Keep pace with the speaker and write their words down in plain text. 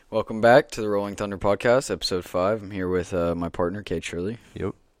Welcome back to the Rolling Thunder Podcast, Episode 5. I'm here with my partner, Cade Shirley.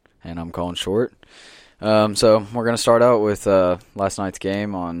 Yep. And I'm Collin Short. So we're going to start out with last night's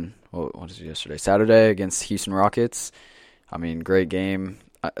game on, what is it, yesterday? Saturday against Houston Rockets. I mean, great game.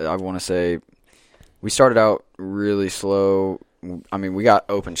 I want to say we started out really slow. I mean, we got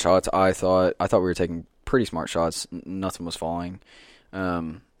open shots, I thought. We were taking pretty smart shots. Nothing was falling.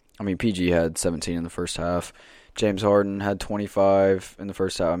 I mean, PG had 17 in the first half. James Harden had 25 in the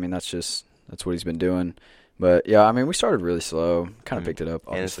first half. I mean, that's what he's been doing. But, yeah, I mean, we started really slow, kind of picked it up.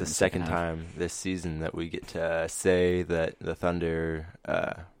 And it's the second time this season that we get to say that the Thunder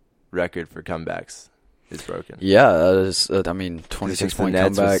record for comebacks is broken. Yeah, that is, 26-point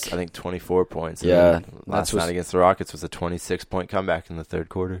comeback. Was, I think 24 points. Yeah. Last night against the Rockets was a 26-point comeback in the third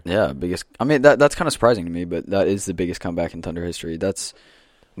quarter. Yeah, that's kind of surprising to me, but that is the biggest comeback in Thunder history.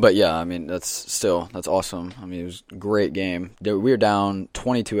 But, yeah, I mean, that's awesome. I mean, it was a great game. We were down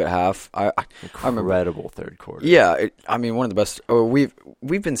 22 at half. Incredible third quarter. Yeah, one of the best.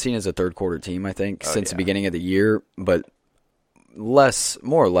 We've been seen as a third-quarter team, I think, since the beginning of the year, but more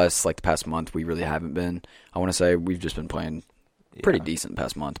or less like the past month, we really haven't been. I want to say we've just been playing pretty decent the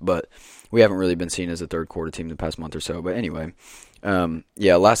past month, but we haven't really been seen as a third-quarter team the past month or so. But anyway,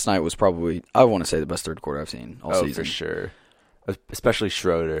 last night was probably, I want to say, the best third quarter I've seen all season. For sure. Especially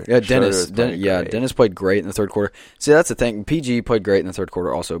Schroeder. Yeah, Dennis played great in the third quarter. See, that's the thing. PG played great in the third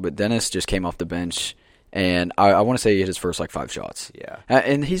quarter also, but Dennis just came off the bench, and I want to say he hit his first, 5 shots. Yeah.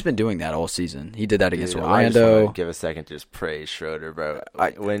 And he's been doing that all season. He did that against Orlando. I just want to give a second to just praise Schroeder, bro.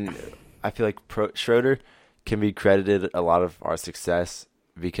 I feel like Schroeder can be credited a lot of our success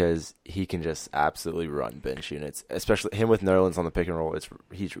because he can just absolutely run bench units, especially him with Nerlens on the pick and roll.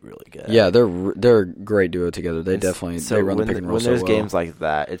 He's really good. Yeah, they're a great duo together. They definitely run the pick and roll. When there's games like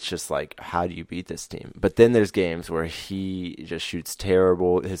that, it's just like, how do you beat this team? But then there's games where he just shoots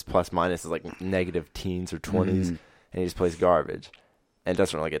terrible. His plus minus is like negative teens or 20s, and he just plays garbage, and it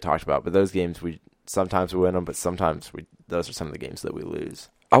doesn't really get talked about. But those games, sometimes we win them, but sometimes those are some of the games that we lose.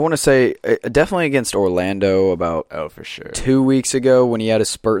 I want to say definitely against Orlando about for sure 2 weeks ago when he had a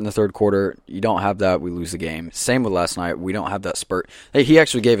spurt in the third quarter. You don't have that, we lose the game. Same with last night. We don't have that spurt. He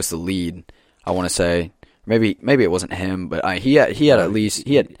actually gave us the lead. I want to say maybe it wasn't him, but he gave us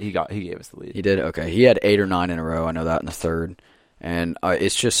the lead. He did. Okay, he had 8 or 9 in a row. I know that in the third, and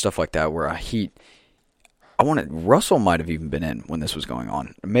it's just stuff like that where Russell might have even been in when this was going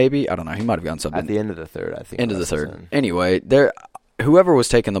on. Maybe, I don't know. He might have gone sub at the end of the third. I think end of the third. Anyway, whoever was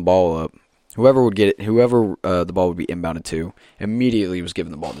taking the ball up, whoever would get it, the ball would be inbounded to, immediately was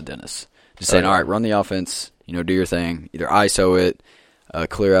giving the ball to Dennis. Just saying, all right, run the offense, do your thing. Either ISO it,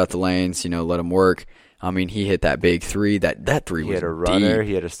 clear out the lanes, let him work. I mean, he hit that big three. That three was deep. He had a runner. Deep.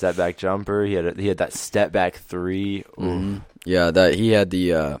 He had a step back jumper. He had that step back three. Mm-hmm. Yeah, he had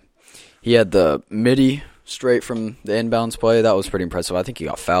the midi straight from the inbounds play. That was pretty impressive. I think he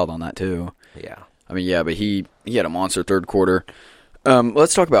got fouled on that too. Yeah. I mean, yeah, but he had a monster third quarter.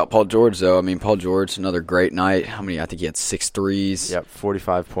 Let's talk about Paul George, though. I mean, Paul George, another great night. How many? I think he had 6 threes. Yep,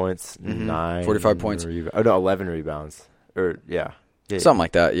 45 points, 45 points. 11 rebounds. Something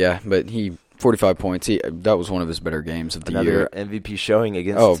like that, yeah. But 45 points. That was one of his better games of the year. Another MVP showing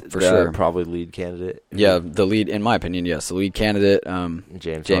against sure. Probably lead candidate. Yeah, the lead, in my opinion, yes. The lead candidate,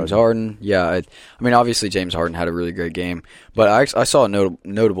 James Harden. Yeah, I mean, obviously James Harden had a really great game. But I saw a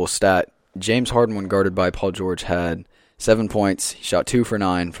notable stat. James Harden, when guarded by Paul George, had 7 points. He shot 2 for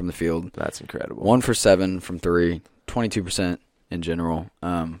 9 from the field. That's incredible. 1 for 7 from 3. 22% in general.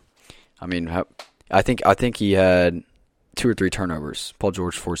 I think he had 2 or 3 turnovers. Paul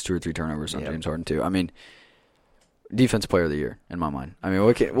George forced 2 or 3 turnovers on James Harden too. I mean, defensive player of the year in my mind. I mean,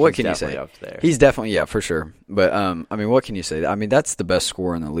 what can you say? Up there. He's definitely for sure. But what can you say? I mean, that's the best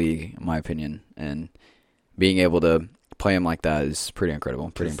scorer in the league in my opinion, and being able to play him like that is pretty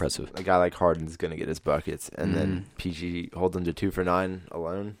incredible, pretty impressive. A guy like Harden's going to get his buckets, and then PG holds him to 2 for 9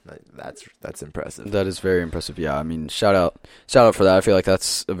 alone. That's impressive. That is very impressive. Yeah, I mean, shout out for that. I feel like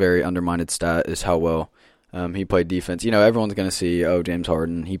that's a very undermined stat, is how well he played defense. Everyone's going to see, James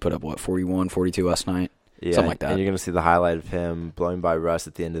Harden, he put up 41, 42 last night. Yeah, something like that. And you're going to see the highlight of him blown by Russ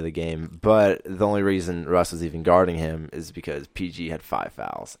at the end of the game. But the only reason Russ was even guarding him is because PG had 5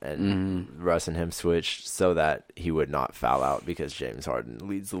 fouls. And Russ and him switched so that he would not foul out because James Harden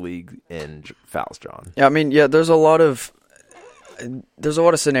leads the league in fouls drawn. Yeah, I mean, there's a lot of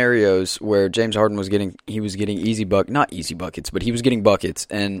scenarios where James Harden was getting not easy buckets, but he was getting buckets.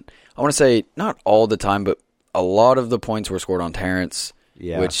 And I want to say not all the time, but a lot of the points were scored on Terrence,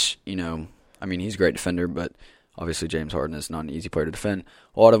 which, I mean, he's a great defender, but obviously James Harden is not an easy player to defend.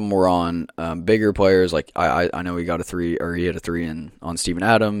 A lot of them were on bigger players. Like I know he got a three, or he had a three on Steven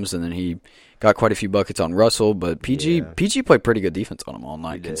Adams, and then he got quite a few buckets on Russell. But PG played pretty good defense on him all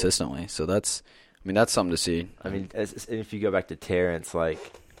night consistently. So that's something to see. I mean, if you go back to Terrence,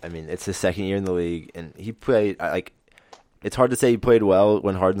 it's his second year in the league, and he played it's hard to say he played well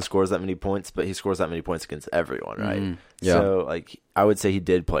when Harden scores that many points, but he scores that many points against everyone, right? Mm-hmm. Yeah. So, I would say he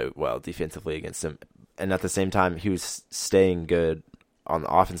did play well defensively against him. And at the same time, he was staying good on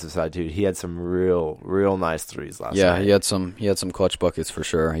the offensive side, too. He had some real nice threes last night. Yeah, he had some clutch buckets for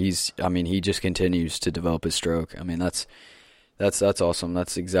sure. He just continues to develop his stroke. I mean, that's awesome.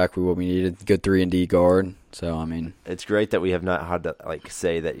 That's exactly what we needed. Good 3-and-D guard. So, I mean, it's great that we have not had to,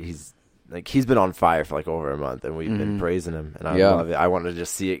 say that he's been on fire for over a month, and we've been praising him, and I love it. I want to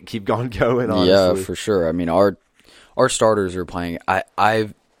just see it keep going, honestly. Yeah, for sure. I mean, our starters are playing. A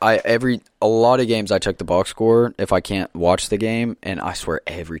lot of games I check the box score if I can't watch the game, and I swear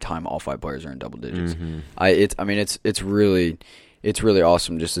every time all 5 players are in double digits. It's really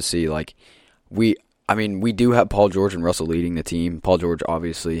awesome just to see. We do have Paul George and Russell leading the team. Paul George,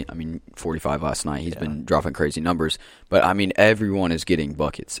 obviously, 45 last night. He's been dropping crazy numbers. But, everyone is getting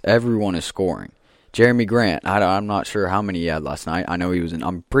buckets. Everyone is scoring. Jeremy Grant, I'm not sure how many he had last night.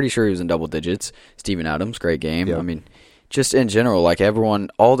 I'm pretty sure he was in double digits. Steven Adams, great game. Yep. Just in general, everyone,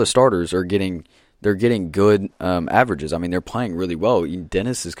 all the starters are getting good averages. They're playing really well.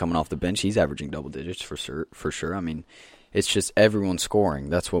 Dennis is coming off the bench. He's averaging double digits for sure. It's just everyone scoring.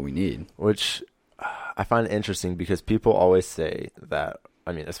 That's what we need. Which I find it interesting because people always say that,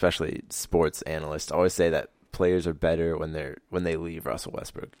 especially sports analysts always say that players are better when they leave Russell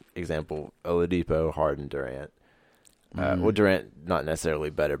Westbrook. Example, Oladipo, Harden, Durant. Well, Durant not necessarily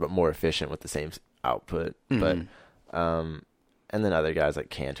better, but more efficient with the same output. But and then other guys like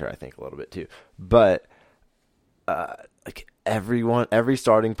Cantor, I think a little bit too. But every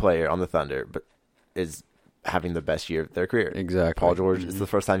starting player on the Thunder, is having the best year of their career. Exactly. Paul George is the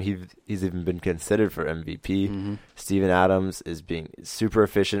first time he's even been considered for MVP. Steven Adams is being super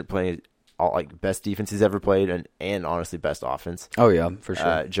efficient, playing all best defense he's ever played, and honestly best offense. Oh yeah, for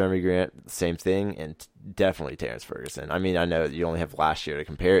sure. Jeremy Grant, same thing, and definitely Terrence Ferguson. I know you only have last year to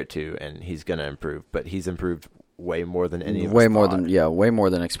compare it to, and he's going to improve, but he's improved way more than any of us thought. Way more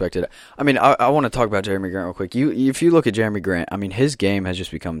than expected. I want to talk about Jeremy Grant real quick. If you look at Jeremy Grant, his game has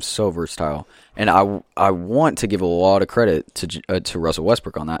just become so versatile, and I want to give a lot of credit to Russell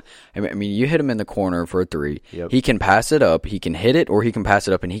Westbrook on that. You hit him in the corner for a three. Yep. He can pass it up, he can hit it, or he can pass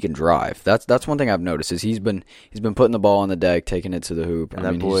it up and he can drive. That's one thing I've noticed is he's been putting the ball on the deck, taking it to the hoop. And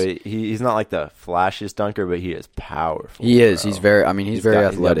that boy, he's not the flashiest dunker, but he is powerful. He is. Bro. He's very. He's very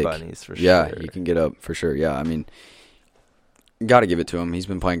athletic. He's got bunnies for sure. Yeah, he can get up for sure. Yeah, got to give it to him. He's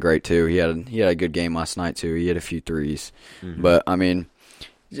been playing great too. He had a good game last night too. He had a few threes, but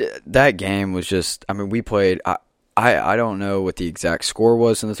that game was just. We played. I don't know what the exact score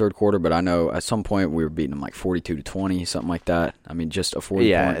was in the third quarter, but I know at some point we were beating them 42-20, something like that. Just a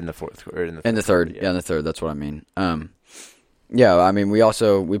 40 point. In the fourth quarter. In the third. Yeah, in the third. That's what I mean.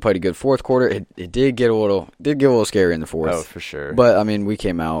 We played a good fourth quarter. It did get a little scary in the fourth. Oh, for sure. But we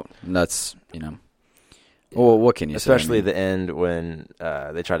came out, and that's Well, what can you say? Especially the end when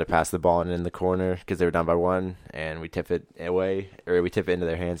they tried to pass the ball in the corner because they were down by 1, and we tip it away, or we tip it into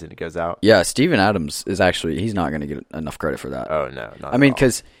their hands and it goes out. Yeah, Steven Adams is he's not going to get enough credit for that. Oh no, not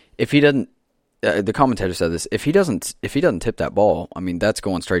because if he doesn't, the commentator said this. If he doesn't tip that ball, that's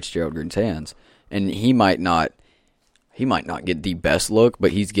going straight to Gerald Green's hands, and he might not get the best look,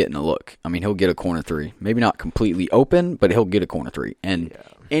 but he's getting a look. He'll get a corner three, maybe not completely open, but he'll get a corner three, and. Yeah.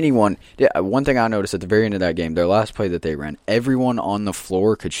 One thing I noticed at the very end of that game, their last play that they ran, everyone on the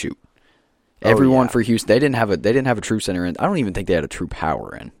floor could shoot. Everyone for Houston, they didn't have a true center in. I don't even think they had a true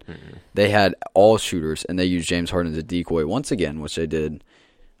power in. Mm-hmm. They had all shooters, and they used James Harden as a decoy once again, which they did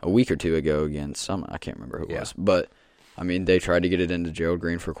a week or two ago against I can't remember who it was, but they tried to get it into Gerald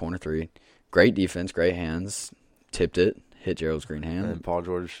Green for corner three. Great defense, great hands, tipped it. Hit Gerald Green's hand. And Paul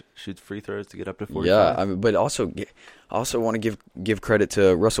George shoots free throws to get up to 45. Yeah, but also want to give credit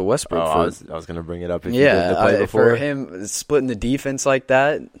to Russell Westbrook. I was going to bring it up. If you did the play before. For him splitting the defense like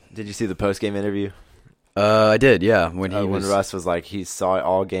that. Did you see the post-game interview? I did. Yeah, when Russ was he saw it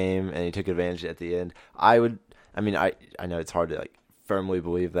all game and he took advantage at the end. I know it's hard to firmly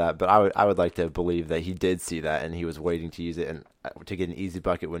believe that, but I would like to believe that he did see that and he was waiting to use it and to get an easy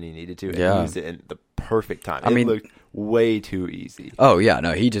bucket when he needed to, and used it in the perfect time. It looked way too easy. Oh yeah,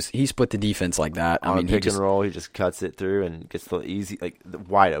 no, he split the defense like that. On pick and roll, he just cuts it through and gets the easy, the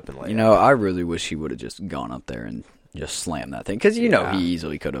wide open layup. I really wish he would have just gone up there and just slammed that thing because he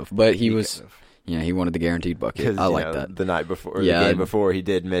easily could have, but he was Yeah, he wanted the guaranteed bucket. I like that. The night before, the game before, he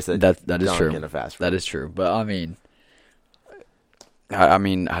did miss a that is dunk true. in a fast break. That is true. But I mean,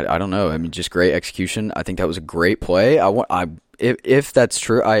 I don't know. I mean, just great execution. I think that was a great play. If that's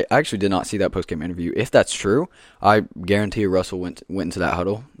true, I actually did not see that post-game interview. If that's true, I guarantee Russell went into that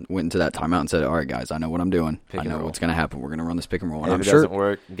huddle, went into that timeout and said, all right, guys, I know what I'm doing. I know what's going to happen. We're going to run this pick and roll. And if it doesn't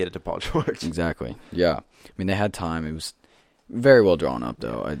work, get it to Paul George. Exactly. Yeah. I mean, they had time. It was very well drawn up,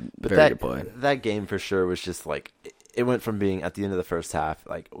 though. Very good play. That game for sure was just like, it went from being at the end of the first half,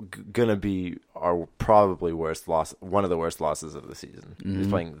 like gonna be our probably worst loss, one of the worst losses of the season. Just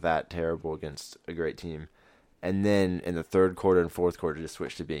playing that terrible against a great team, and then in the third quarter and fourth quarter, just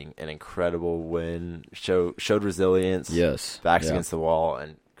switched to being an incredible win. Showed resilience. Yes, backs against the wall,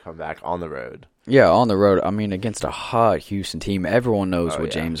 and come back on the road. Yeah, on the road. I mean, against a hot Houston team, everyone knows what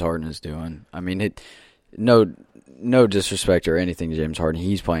James Harden is doing. I mean, no disrespect or anything to James Harden.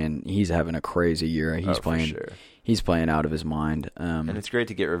 He's having a crazy year. He's playing. For sure. He's playing out of his mind. And it's great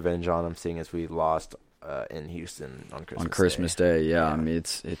to get revenge on him, seeing as we lost in Houston on Christmas Day. Yeah, I mean,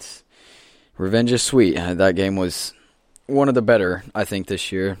 it's revenge is sweet. That game was one of the better, I think,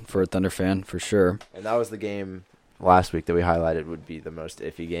 this year for a Thunder fan, for sure. And that was the game last week that we highlighted would be the most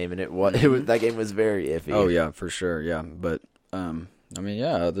iffy game, and it was that game was very iffy. Oh, yeah, for sure, yeah. But, I mean,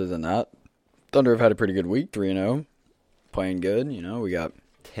 yeah, other than that, Thunder have had a pretty good week, 3-0, playing good. We got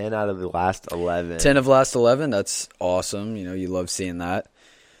 10 out of the last 11. 10 of the last 11. That's awesome. You love seeing that.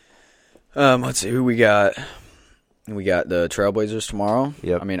 Let's see who we got. We got the Trailblazers tomorrow.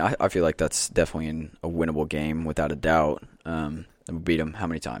 Yep. I mean, I feel like that's definitely a winnable game without a doubt. We beat them how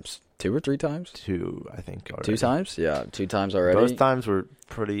many times? 2 or 3 times? 2, I think. Already. 2 times? Yeah, 2 times already. Both times were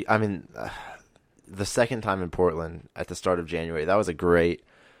pretty. I mean, the second time in Portland at the start of January, that was a great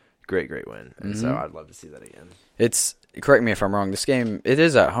win. And so I'd love to see that again. Correct me if I'm wrong. This game, it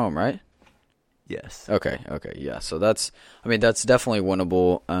is at home, right? Yes. Okay, yeah. So that's definitely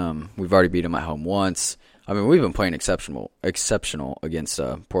winnable. We've already beat them at home once. I mean, we've been playing exceptional against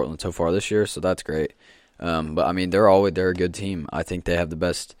Portland so far this year, so that's great. But I mean, they're a good team. I think they have the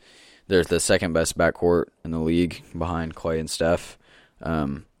best. They're the second best backcourt in the league behind Clay and Steph. I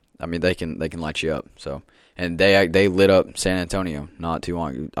mean, they can light you up. So, and they lit up San Antonio not too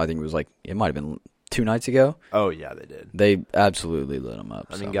long. I think it might have been 2 nights ago. Oh yeah, they did. They absolutely lit them up.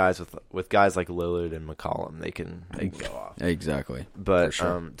 I mean, guys with guys like Lillard and McCollum, they can go off. Exactly. But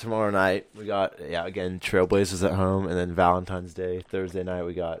sure. Tomorrow night we got again Trailblazers at home, and then Valentine's Day Thursday night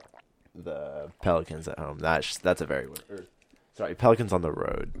we got the Pelicans at home. That's a very Pelicans on the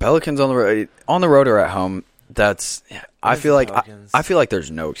road. Pelicans on the road or at home. I feel like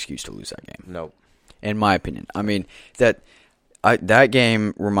there's no excuse to lose that game. Nope. In my opinion, I mean that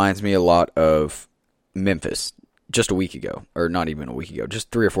game reminds me a lot of Memphis just a week ago, or not even a week ago,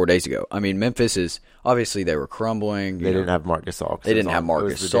 just 3 or 4 days ago. I mean, Memphis is obviously they were crumbling. They didn't have Marc Gasol. They didn't have Marc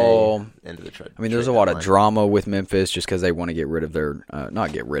Gasol. I mean, there's a lot of drama with Memphis just because they want to get rid of their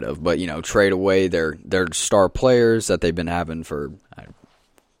not get rid of, but trade away their star players that they've been having for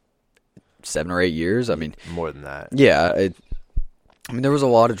 7 or 8 years. I mean, more than that. Yeah. I mean, there was a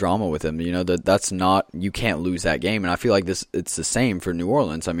lot of drama with him. That's not, you can't lose that game. And I feel like it's the same for New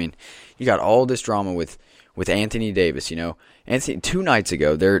Orleans. I mean, you got all this drama with Anthony Davis. Anthony 2 nights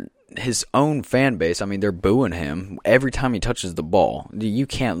ago, his own fan base. I mean, they're booing him every time he touches the ball. You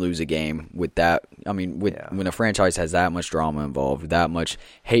can't lose a game with that. I mean, when a franchise has that much drama involved, that much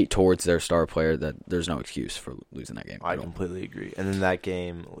hate towards their star player, that there's no excuse for losing that game. I completely agree. And then that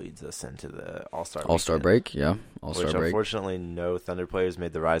game leads us into the All-Star break. Yeah, All-Star break. Unfortunately, no Thunder players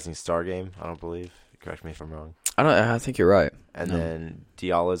made the Rising Star game. I don't believe. Correct me if I'm wrong. I think you're right. And then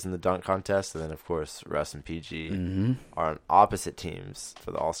Diallo's in the dunk contest, and then of course Russ and PG are on opposite teams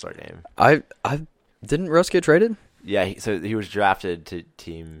for the All-Star game. I didn't Russ get traded? Yeah, so he was drafted to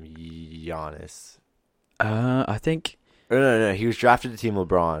Team Giannis. I think. No, he was drafted to Team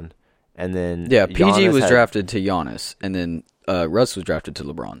LeBron, and then PG was drafted to Giannis, and then Russ was drafted to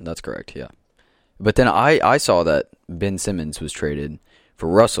LeBron. That's correct. Yeah, but then I saw that Ben Simmons was traded for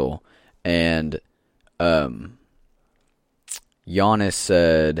Russell, and Giannis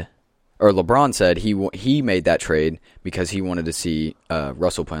said, or LeBron said he made that trade because he wanted to see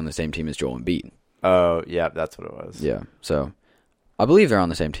Russell play on the same team as Joel Embiid. Oh, yeah, that's what it was. Yeah, so I believe they're on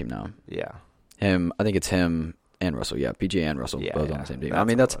the same team now. Yeah. I think it's him and Russell. Yeah, PG and Russell both on the same team. I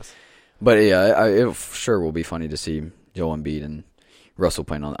mean, but yeah, it sure will be funny to see Joel Embiid and Russell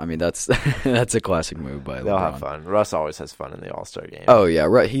playing on. I mean, that's a classic move by LeBron. They'll have fun. Russ always has fun in the All-Star game. Oh yeah,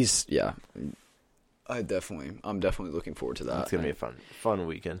 right. I'm definitely looking forward to that. It's gonna be a fun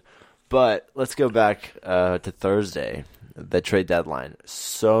weekend. But let's go back to Thursday. the trade deadline,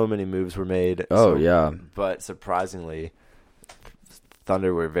 so many moves were made. Oh, yeah. But surprisingly,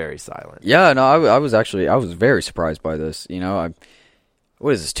 Thunder were very silent. Yeah, no, I was very surprised by this.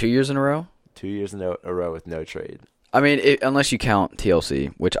 What is this, 2 years in a row? 2 years in a row with no trade. I mean, unless you count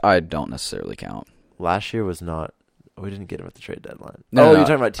TLC, which I don't necessarily count. Last year was not. We didn't get him at the trade deadline. No, you're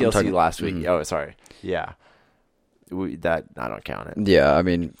talking about TLC last week. Mm-hmm. Oh, sorry. Yeah, that I don't count it. Yeah, I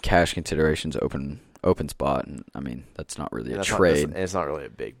mean, cash considerations, open spot, and I mean that's not really a trade. It's not really a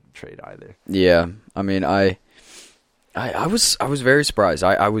big trade either. Yeah, I mean, I was very surprised.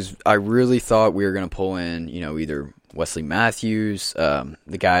 I really thought we were gonna pull in, either Wesley Matthews,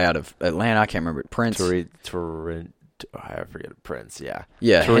 the guy out of Atlanta. I can't remember, Prince. I forget Prince. Yeah,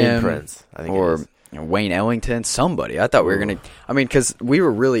 him, Prince. I think or Wayne Ellington, somebody. I thought we were going to... I mean, because we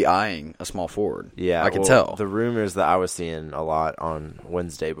were really eyeing a small forward. Yeah, I could tell. The rumors that I was seeing a lot on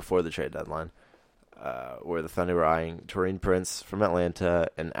Wednesday before the trade deadline where the Thunder were eyeing Taurean Prince from Atlanta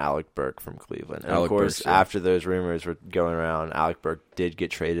and Alec Burks from Cleveland. And, of course, after those rumors were going around, Alec Burks did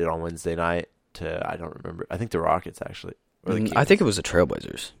get traded on Wednesday night to, I don't remember, I think the Rockets, actually. Or the I think it was the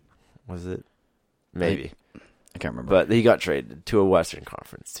Trailblazers. Was it? Maybe. I can't remember. But he got traded to a Western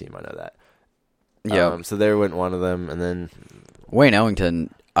Conference team, I know that. Yeah. So there went one of them, and then Wayne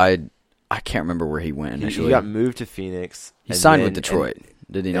Ellington, I can't remember where he went initially. He got moved to Phoenix. He signed with Detroit,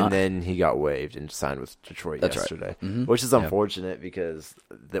 did he not? And then he got waived and signed with Detroit yesterday, right. Mm-hmm. Which is unfortunate because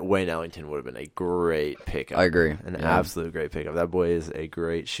that Wayne Ellington would have been a great pickup. I agree. An absolute great pickup. That boy is a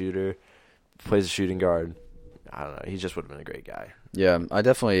great shooter, plays a shooting guard. I don't know. He just would have been a great guy. Yeah, I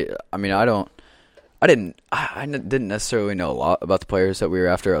didn't necessarily know a lot about the players that we were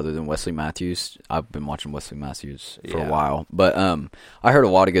after other than Wesley Matthews. I've been watching Wesley Matthews for a while. But I heard a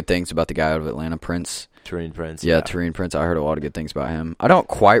lot of good things about the guy out of Atlanta, Prince. Taurean Prince. Yeah, Taurean Prince. I heard a lot of good things about him. I don't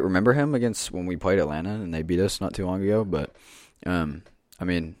quite remember him against when we played Atlanta and they beat us not too long ago. But, I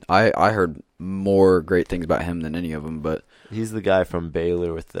mean, I heard more great things about him than any of them. But he's the guy from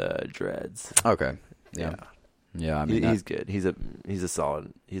Baylor with the dreads. Okay. Yeah. I mean, he's good. He's a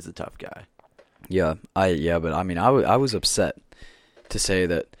solid. He's a tough guy. Yeah, but I mean, I was upset to say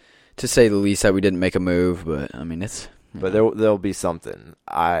the least that we didn't make a move. But I mean, but there'll be something.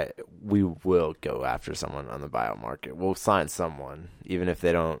 We will go after someone on the buyout market. We'll sign someone, even if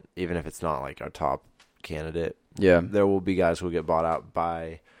it's not like our top candidate. Yeah, there will be guys who will get bought out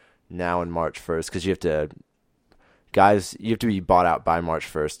by now and March 1st because you have to be bought out by March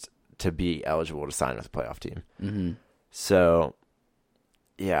 1st to be eligible to sign with a playoff team. Mm-hmm. So.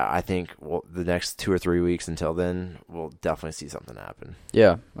 Yeah, I think the next 2 or 3 weeks until then, we'll definitely see something happen.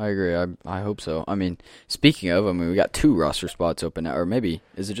 Yeah, I agree. I hope so. I mean, speaking of, we got 2 roster spots open now, or maybe,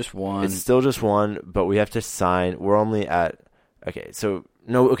 is it just one? It's still just one, but we have to sign. We're only at,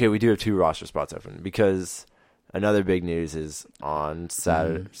 we do have 2 roster spots open because another big news is on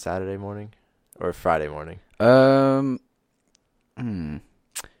Saturday morning or Friday morning. It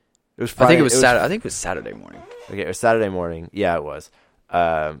was Friday. I think it was Saturday morning. Okay, it was Saturday morning. Yeah, it was.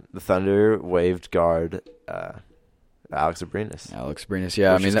 The Thunder waived guard Alex Abrines. Yeah.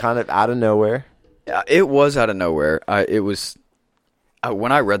 Which is kind of out of nowhere. Yeah, it was out of nowhere.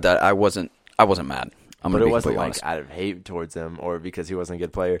 When I read that, I wasn't mad. But it wasn't like out of hate towards him or because he wasn't a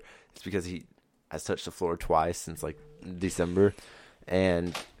good player. It's because he has touched the floor twice since like December,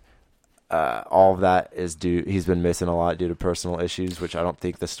 and all of that is due. He's been missing a lot due to personal issues, which I don't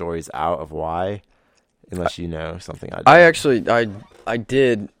think the story's out of why. Unless you know something I don't. I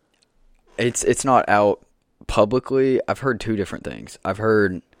did. It's not out publicly. I've heard 2 different things. I've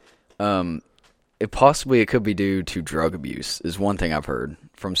heard it could be due to drug abuse is one thing I've heard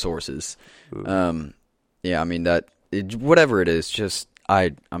from sources. Ooh. Yeah, I mean whatever it is, just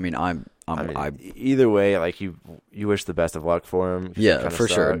either way, like you wish the best of luck for him. Yeah, for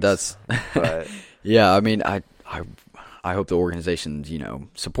sure. That's but yeah, I mean I hope the organization,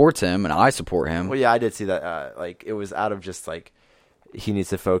 supports him, and I support him. Well, yeah, I did see that. It was out of just he needs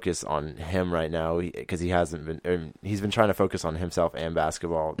to focus on him right now because he's been trying to focus on himself and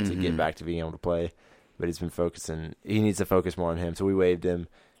basketball to get back to being able to play, but he needs to focus more on him. So we waived him,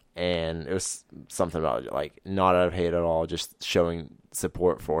 and it was something about not out of hate at all, just showing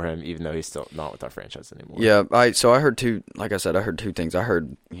support for him, even though he's still not with our franchise anymore. Yeah, I heard 2. Like I said, I heard 2 things. I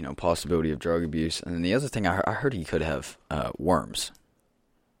heard possibility of drug abuse, and then the other thing I heard he could have worms.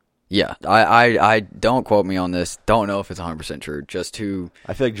 Yeah, I don't quote me on this. Don't know if it's 100% true.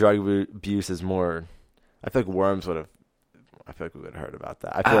 I feel like drug abuse is more. I feel like worms would have. I feel like we would have heard about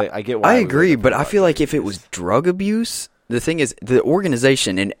that. I feel like I get why. I agree, but I feel like if it was drug abuse, the thing is the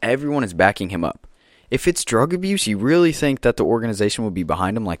organization and everyone is backing him up. if it's drug abuse, you really think that the organization will be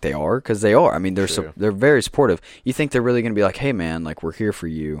behind him like they are? Because they are. I mean, they're very supportive. You think they're really going to be like, hey, man, like, we're here for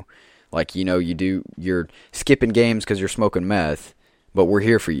you. Like, you're skipping games because you're smoking meth, but we're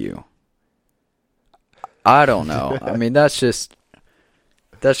here for you. I don't know. I mean, that's just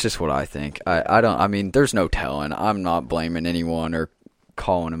what I think. I mean, there's no telling. I'm not blaming anyone or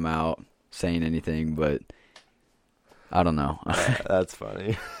calling him out, saying anything, but I don't know. That's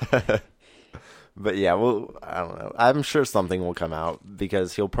funny. But yeah, well, I don't know. I'm sure something will come out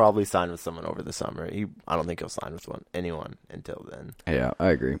because he'll probably sign with someone over the summer. I don't think he'll sign with anyone until then. Yeah, I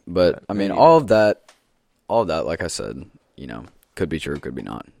agree. But I mean, all of that, like I said, could be true, could be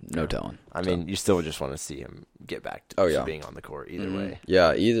not. No telling. I mean, you still just want to see him get back to being on the court either way.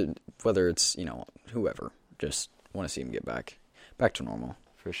 Yeah, whether it's, whoever. Just want to see him get back to normal.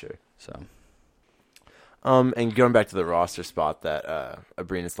 For sure. So. And going back to the roster spot that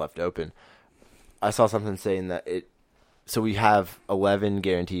Abrines left open, I saw something saying that so we have 11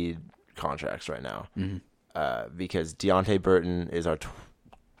 guaranteed contracts right now. Because Deontay Burton is our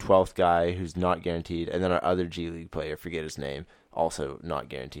 12th guy who's not guaranteed, and then our other G League player, forget his name, also not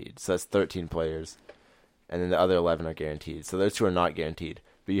guaranteed. So that's 13 players, and then the other 11 are guaranteed. So those two are not guaranteed,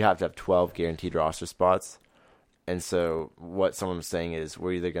 but you have to have 12 guaranteed roster spots. And so what someone was saying is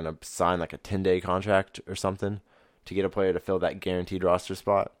we're either going to sign like a 10-day contract or something to get a player to fill that guaranteed roster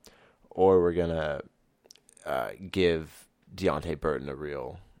spot, or we're going to give Deontay Burton a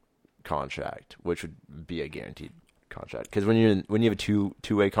real contract, which would be a guaranteed contract. Because when you have a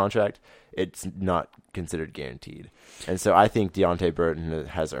two-way contract, it's not considered guaranteed. And so I think Deontay Burton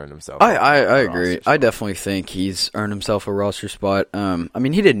has earned himself. I agree. I definitely think he's earned himself a roster spot. I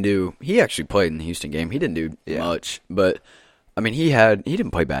mean, he actually played in the Houston game. He didn't do much, but I mean, he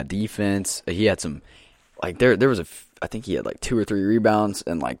didn't play bad defense. He had some, like, there was I think he had like 2 or 3 rebounds,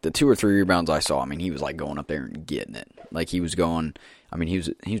 and like the 2 or 3 rebounds I saw, I mean, he was like going up there and getting it. Like he was going, I mean, he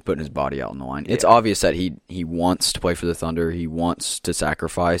was putting his body out on the line. It's obvious that he wants to play for the Thunder. He wants to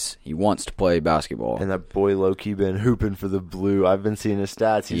sacrifice. He wants to play basketball. And that boy low-key been hooping for the Blue. I've been seeing his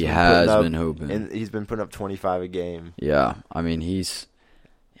stats. He has been hooping. And he's been putting up 25 a game. Yeah, I mean,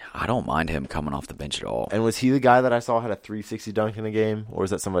 I don't mind him coming off the bench at all. And was he the guy that I saw had a 360 dunk in a game, or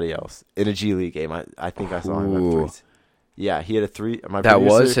was that somebody else? In a G League game, I think I saw him at 360. Yeah, he had a 3. That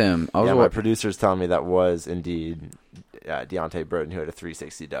was him. My producer's telling me that was indeed Deontay Burton who had a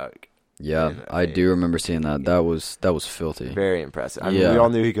 360 dunk. Yeah, I do remember seeing that. That was filthy. Very impressive. I mean, we all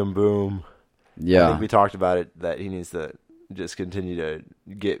knew he can boom. Yeah. I think we talked about it, that he needs to just continue to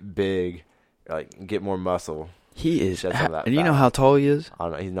get big, like get more muscle. He is. And you know how tall he is? I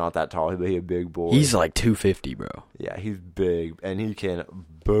don't know. He's not that tall, but he's a big boy. He's like 250, bro. Yeah, he's big, and he can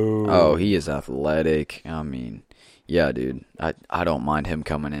boom. Oh, he is athletic. I mean, yeah, dude. I don't mind him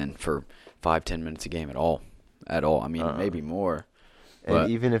coming in for 5-10 minutes a game at all. I mean, maybe more.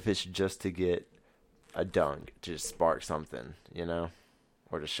 And even if it's just to get a dunk, to just spark something,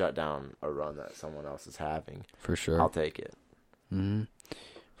 or to shut down a run that someone else is having. For sure. I'll take it. Mm-hmm.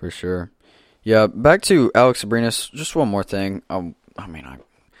 For sure. Yeah, back to Alex Abrines. Just one more thing. I mean, I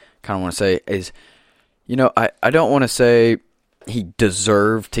kind of want to say is, I don't want to say he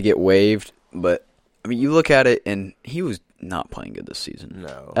deserved to get waived, but, I mean, you look at it, and he was not playing good this season.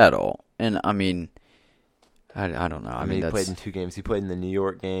 No. At all. And, I mean, I don't know. I mean, he played in 2 games. He played in the New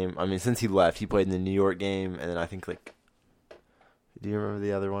York game. I mean, since he left, he played in the New York game, and then I think, like, do you remember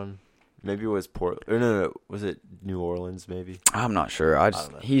the other one? Maybe it was Portland. Or no. Was it New Orleans, maybe? I'm not sure.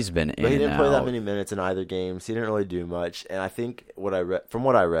 He's been in and out. He didn't play that many minutes in either game, so he didn't really do much. And I think from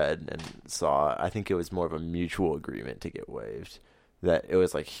what I read and saw, I think it was more of a mutual agreement to get waived. That it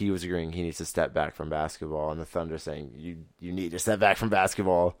was like he was agreeing he needs to step back from basketball, and the Thunder saying, you need to step back from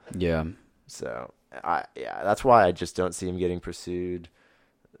basketball. Yeah. So, that's why I just don't see him getting pursued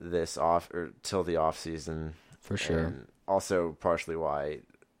till the off season. For sure. And also partially why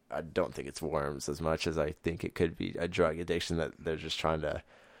I don't think it's worms as much as I think it could be a drug addiction that they're just trying to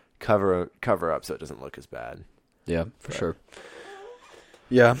cover up so it doesn't look as bad. Yeah, for sure.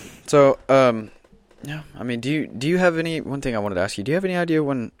 Yeah. So, yeah. I mean, do you have one thing I wanted to ask you? Do you have any idea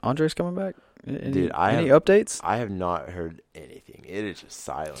when Andre's coming back? Any updates? I have not heard anything. It is just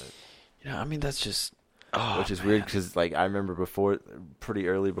silent. I mean, that's just which is weird because like I remember pretty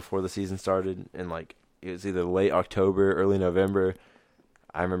early before the season started, and like it was either late October, early November.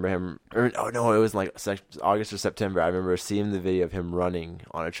 I remember him. It was like August or September. I remember seeing the video of him running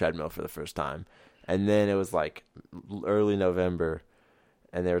on a treadmill for the first time, and then it was like early November,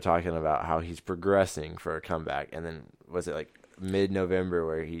 and they were talking about how he's progressing for a comeback. And then was it like mid-November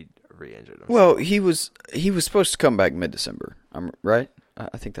where he re-injured himself? Well, he was supposed to come back mid-December. Right?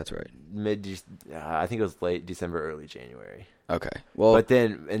 I think that's right. I think it was late December, early January. Okay. Well, But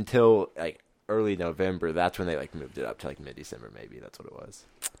then until like early November, that's when they like moved it up to like mid-December. Maybe that's what it was.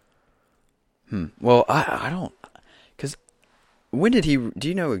 Well, I don't, because when did he? Do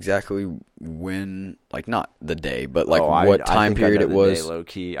you know exactly when? Like not the day, but like what time period it was? Low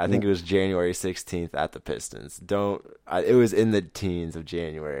key, I think it was January 16th at the Pistons. It was in the teens of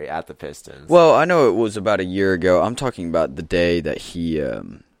January at the Pistons. Well, I know it was about a year ago. I'm talking about the day that he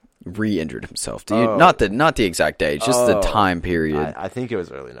re-injured himself. Not the exact day, just the time period. I think it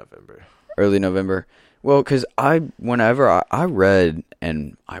was early November. Early November. Well, because whenever I read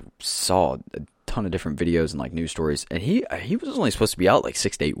and I saw a ton of different videos and like news stories, and he was only supposed to be out like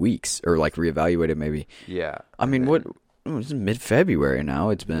 6 to 8 weeks or like reevaluated maybe. Yeah. I mean, it's mid-February now.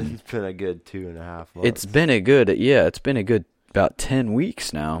 It's been a good 2.5 months. It's been a good about 10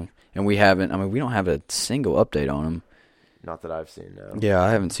 weeks now, and we don't have a single update on him. Not that I've seen, no. Yeah, I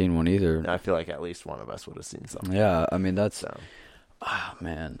haven't seen one either. I feel like at least one of us would have seen something. Yeah, I mean that's. So. Oh,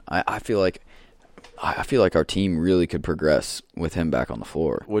 man, I feel like our team really could progress with him back on the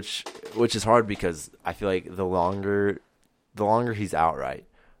floor. Which is hard because I feel like the longer he's out, right,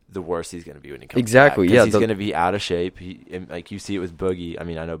 the worse he's going to be when he comes exactly, back. Yeah, he's going to be out of shape. Like you see it with Boogie. I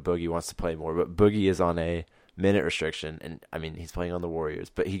mean, I know Boogie wants to play more, but Boogie is on a minute restriction, and I mean he's playing on the Warriors,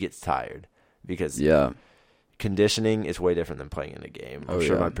 but he gets tired because conditioning is way different than playing in a game. I'm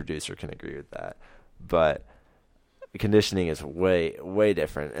sure my producer can agree with that, but conditioning is way, way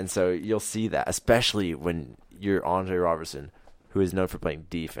different. And so you'll see that, especially when you're Andre Robertson, who is known for playing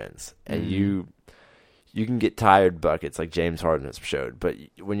defense. And you can get tired buckets like James Harden has showed. But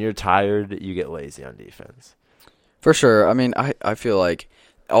when you're tired, you get lazy on defense. For sure. I mean, I feel like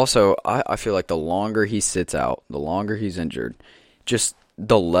also I feel like the longer he sits out, the longer he's injured, just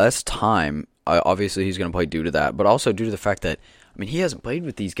the less time obviously he's going to play due to that. But also due to the fact that, I mean, he hasn't played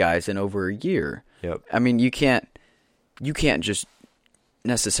with these guys in over a year. Yep. I mean, you can't just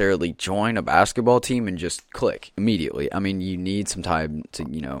necessarily join a basketball team and just click immediately. I mean, you need some time to,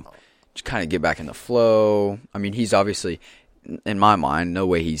 just kind of get back in the flow. I mean, he's obviously, in my mind, no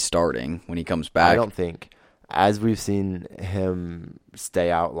way he's starting when he comes back. I don't think, as we've seen him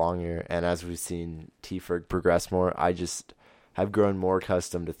stay out longer and as we've seen T-Ferg progress more, I just have grown more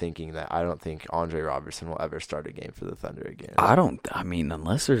accustomed to thinking that I don't think Andre Robertson will ever start a game for the Thunder again. I mean,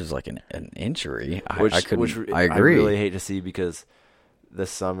 unless there's like an injury, I agree. I really hate to see because this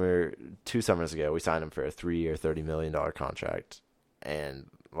summer, 2 summers ago, we signed him for a 3-year, $30 million contract. And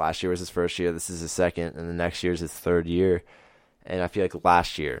last year was his first year. This is his second, and the next year is his third year. And I feel like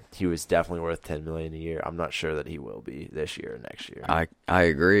last year he was definitely worth $10 million a year. I'm not sure that he will be this year or next year. I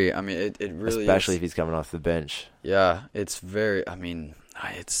agree. I mean, it really especially is. If he's coming off the bench. Yeah, it's very. I mean,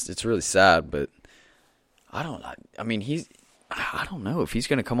 it's really sad, but I don't know if he's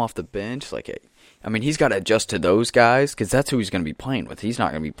going to come off the bench. Like, I mean, he's got to adjust to those guys because that's who he's going to be playing with. He's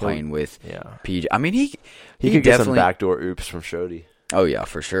not going to be playing with PG. I mean, he could get some backdoor oops from Shody. Oh yeah,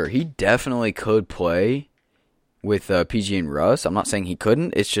 for sure. He definitely could play with PG and Russ. I'm not saying he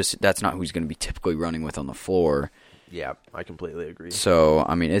couldn't. It's just that's not who he's going to be typically running with on the floor. Yeah, I completely agree. So,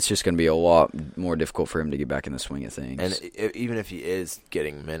 I mean, it's just going to be a lot more difficult for him to get back in the swing of things. And even if he is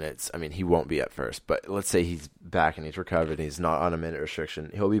getting minutes, I mean, he won't be at first. But let's say he's back and he's recovered and he's not on a minute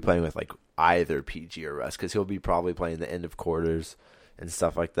restriction. He'll be playing with, like, either PG or Russ because he'll be probably playing the end of quarters and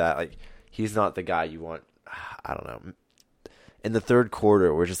stuff like that. Like, he's not the guy you want. I don't know. In the third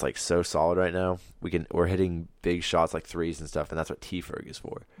quarter, we're just like so solid right now. We're hitting big shots like threes and stuff, and that's what T-Ferg is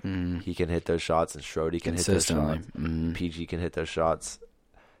for. He can hit those shots, and Schrody can hit those shots. PG can hit those shots.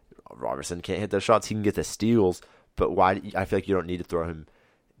 Robertson can't hit those shots. He can get the steals, but why? I feel like you don't need to throw him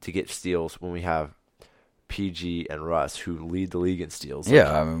to get steals when we have PG and Russ who lead the league in steals.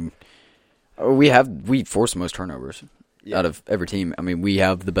 Yeah, we force the most turnovers. Yeah. Out of every team. I mean, we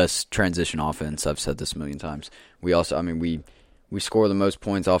have the best transition offense. I've said this a million times. We also, I mean, we score the most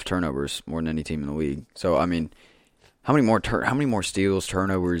points off turnovers more than any team in the league. So, I mean, how many more steals,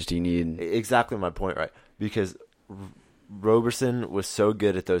 turnovers do you need? Exactly my point, right? Because Roberson was so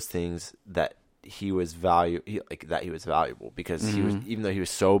good at those things that he was valuable because he was, even though he was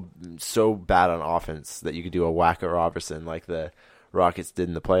so bad on offense that you could do a whack at Robertson like the Rockets did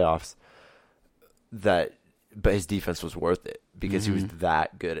in the playoffs. But his defense was worth it because he was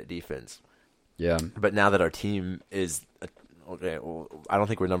that good at defense. Yeah. But now that our team is I don't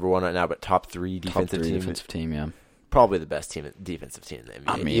think we're number one right now, but top 3 defensive team, yeah. Probably the best defensive team in the NBA.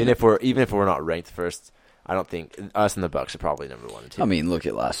 I mean, even if we're not ranked first, I don't think us and the Bucks are probably number 1 and 2. I mean, look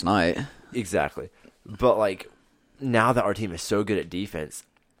at last night. Exactly. But like now that our team is so good at defense,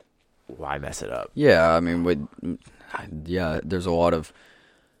 why mess it up? Yeah, I mean, there's a lot of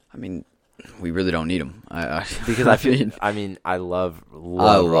I mean, we really don't need him. Because I love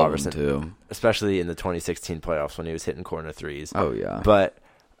Robertson him too, especially in the 2016 playoffs when he was hitting corner threes. Oh yeah, but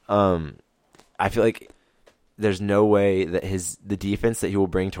I feel like there's no way that the defense that he will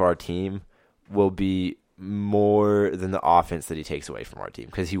bring to our team will be more than the offense that he takes away from our team,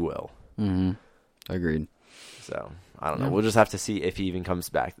 because he will. Mm-hmm. Agreed. So I don't know. We'll just have to see if he even comes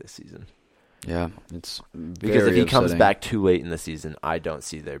back this season. Yeah, it's because if he comes back too late in the season, I don't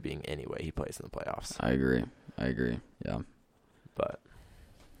see there being any way he plays in the playoffs. I agree. Yeah, but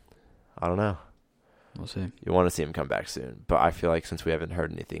I don't know. We'll see. You want to see him come back soon, but I feel like since we haven't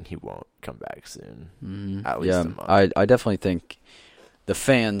heard anything, he won't come back soon. Mm-hmm. At least a month. I definitely think the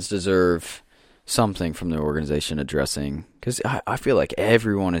fans deserve something from the organization addressing, because I feel like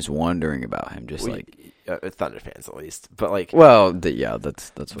everyone is wondering about him. Thunder fans at least, but like, well,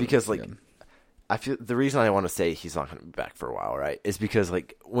 that's what because like. I feel the reason I want to say he's not going to be back for a while, right, is because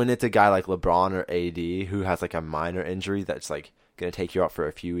like when it's a guy like LeBron or AD who has like a minor injury that's like going to take you out for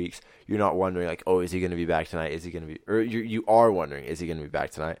a few weeks, you're not wondering like, oh, is he going to be back tonight? Is he going to be, or you are wondering, is he going to be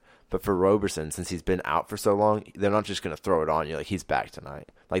back tonight? But for Roberson, since he's been out for so long, they're not just going to throw it on you like he's back tonight,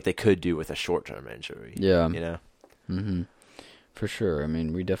 like they could do with a short-term injury. Yeah, you know, for sure. I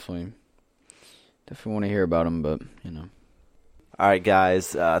mean, we definitely want to hear about him, but All right,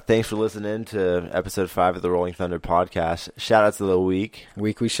 guys. Thanks for listening to episode 5 of the Rolling Thunder podcast. Shout outs of the week.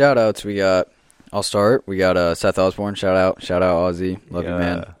 Weekly shout outs. I'll start. We got Seth Osborne. Shout out Ozzy. Love you,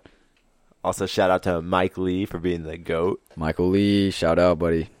 man. Also, shout out to Mike Lee for being the GOAT. Michael Lee. Shout out,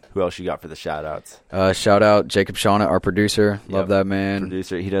 buddy. Who else you got for the shout outs? Shout out Jacob Shauna, our producer. Love that man.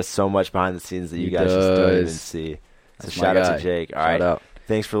 Producer. He does so much behind the scenes that you guys just don't even see. So shout out to Jake. All right.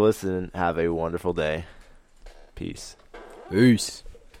 Thanks for listening. Have a wonderful day. Peace. Peace.